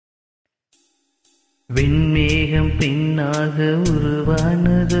வெண்மேகம் பெண்ணாக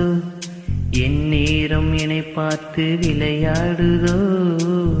உருவானதோ, என் நேரம் என்னை பார்த்து விளையாடுதோ.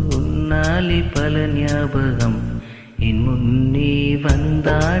 உன்னாலே பல ஞாபகம் என் முன்னே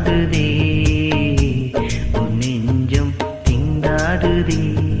வந்தாடுதே, உன் நெஞ்சம் திண்டாடுதே.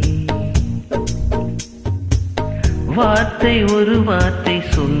 வார்த்தை ஒரு வார்த்தை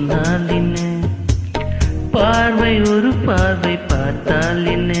சொன்னால் என்ன, பார்வை ஒரு பார்வை பார்த்தால்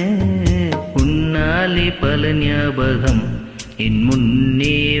என்ன. உன்னாலே பல ஞாபகம் என்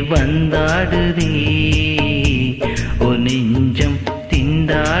முன்னே வந்தாடுதே, உன் நெஞ்சம்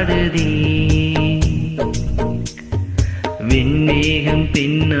திண்டாடுதே. வெண்மேகம்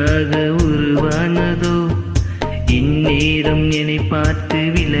பெண்ணாக உருவானதோ, இந்நேரம் என்னை பார்த்து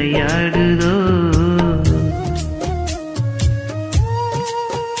விளையாடுதோ.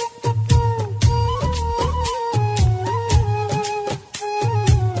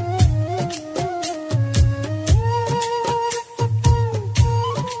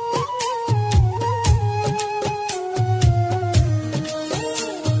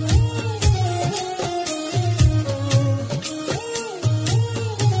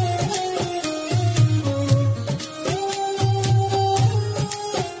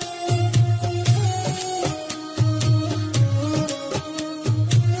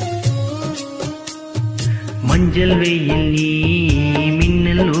 மஞ்சள் வெயில் நீ,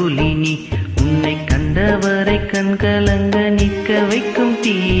 மின்னல் ஒளி நீ, உன்னை கண்டவரை கண்கலங்க நிற்க வைக்கும்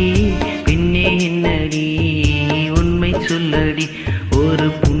தீ. பின்னே என்னடி உண்மை சொல்லடி, ஒரு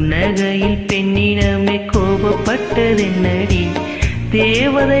புன்னகையில் பெண்ணிடமே கோபப்பட்டதென்னடி.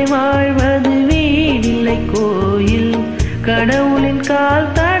 தேவதை வாழ்வது வீடில்லை கோயில், கடவுளின்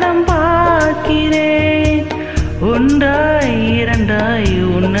கால் தடம் பார்க்கிறேன். ஒன்றாய் இரண்டாய்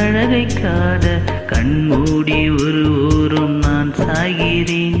உன்னழகை காட கண்மூடி ஒரு ஓரம் நான்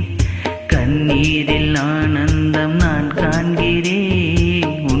சாகிறேன். கண்ணீரில் ஆனந்தம் நான் காண்கிறேன்.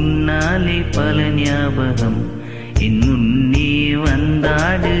 உன்னாலே பல ஞாபகம் என் முன்னே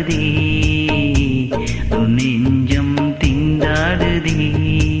வந்தாடுதே, உன் நெஞ்சம் திண்டாடுதே.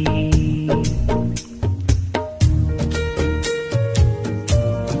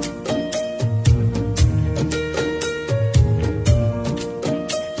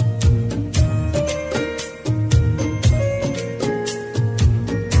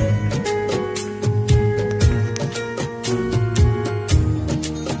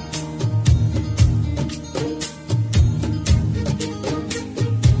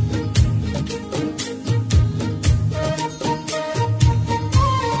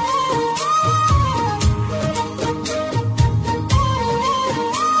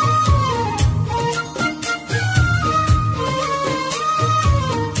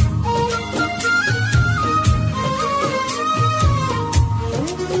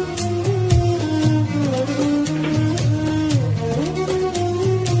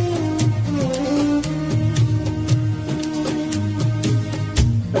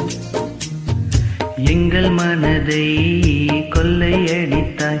 எங்கள் மனதை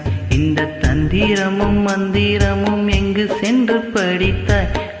கொள்ளையடித்தாய், இந்த தந்திரமும் மந்திரமும் எங்கு சென்று படித்தாய்.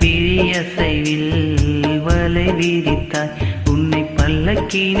 விழியசைவில் வலை விரித்தாய், உன்னை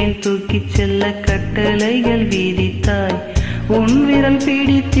பல்லக்கீனில் தூக்கிச் செல்ல கட்டளைகள் விதித்தாய். உன் விரல்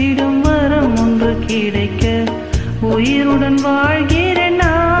பிடித்திடும் வரம் ஒன்று கிடைக்க உயிருடன் வாழ்கிறேன்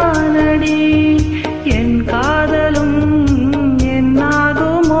நானடி. என் காதலும்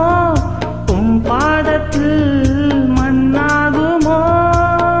என்னாகுமோ, உன் பாதத்தில் மண்ணாகுமோ.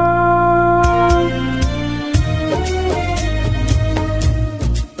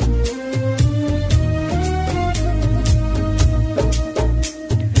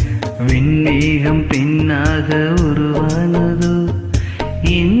 வெண்மேகம் பெண்ணாக உருவானதோ,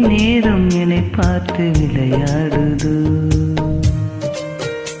 இந்நேரம் என்னை பார்த்து விளையாடுதோ.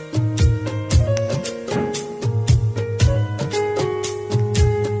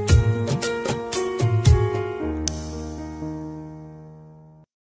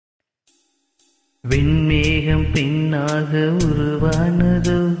 வெண்மேகம் பெண்ணாக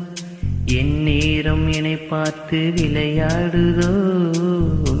உருவானதோ, என் நேரம் என்னை பார்த்து விளையாடுதோ.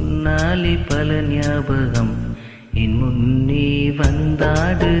 உன்னாலே பல ஞாபகம் என் முன்னே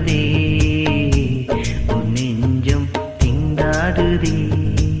வந்தாடுதே, உன் நெஞ்சம் திண்டாடுதே.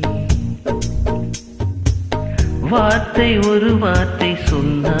 வார்த்தை ஒரு வார்த்தை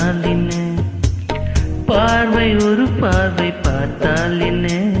சொன்னால் என்ன, பார்வை ஒரு பார்வை பார்த்தால் என்ன.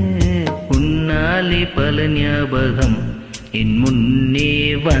 உன்னாலே பல ஞாபகம் என் முன்னே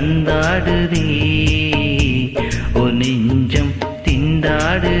வந்தாடுதே, உன் நெஞ்சம்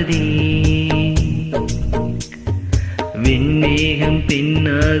திண்டாடுதே. வெண்மேகம்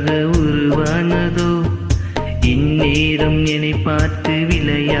பெண்ணாக உருவானதோ, நேரம் என்னை பார்த்து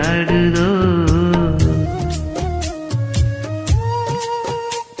விளையாடுதோ.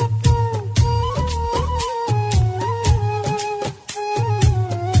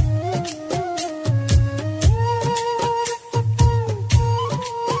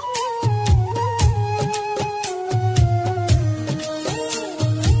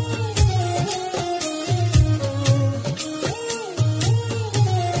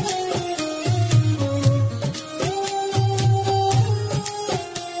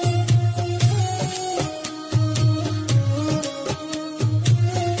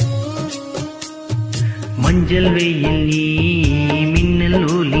 மஞ்சள் வெயில் நீ, மின்னல்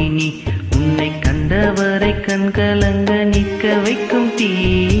ஒளி நீ, உன்னை கண்டவரை கண்கலங்க நிற்க வைக்கும் தீ.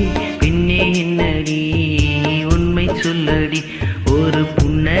 பின்னே என்னடி உண்மை சொல்லடி, ஒரு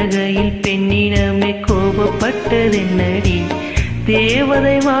புன்னகையில் பெண்ணிடமே கோபப்பட்டதென்னடி.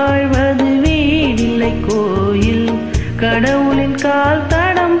 தேவதை வாழ்வது வீடில்லை கோயில், கடவுளின் கால்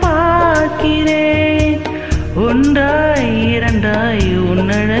தடம் பார்க்கிறேன். ஒன்றாய் இரண்டாய்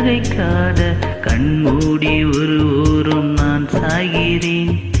உன்னழகை காட கண்மூடி ஒரு ஓரம் நான்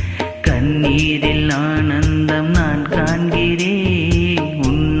சாகிறேன். கண்ணீரில் ஆனந்தம் நான் காண்கிறேன்.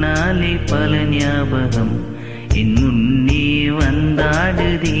 உன்னாலே பல ஞாபகம் என் முன்னே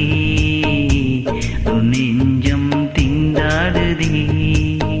வந்தாடுதே, உன் நெஞ்சம் திண்டாடுதே.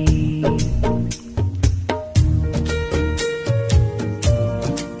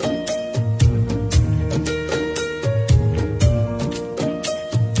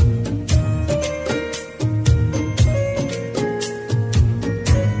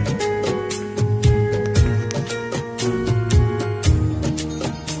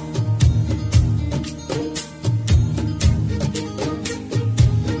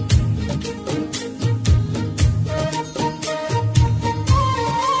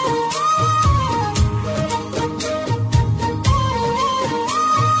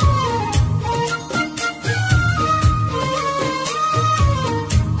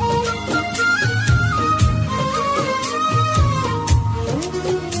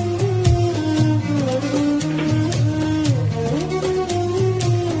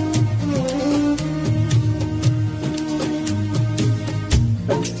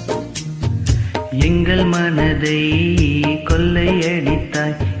 எங்கள் மனதை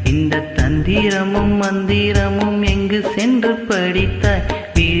கொள்ளையடித்தாய், இந்த தந்திரமும் மந்திரமும் எங்கு சென்று படித்தாய்.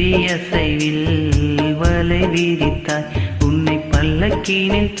 விழியசைவில் வலை விரித்தாய், உன்னை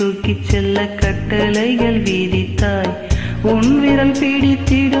பல்லக்கீனில் தூக்கிச் செல்ல கட்டளைகள் விதித்தாய். உன் விரல்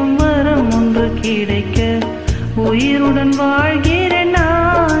பிடித்திடும் வரம் ஒன்று கிடைக்க உயிருடன் வாழ்கிற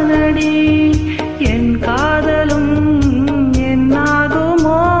நானடி. என் காதலும்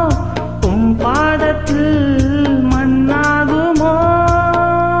என்னாகுமோ, உன் பாதத்தில் மண்ணாகுமோ.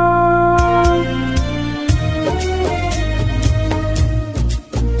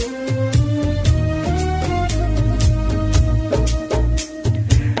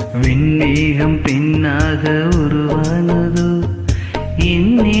 வெண்மேகம் பெண்ணாக உருவானதோ,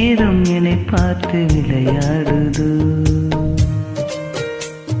 இந்நேரம் என்னை பார்த்து விளையாடுதோ.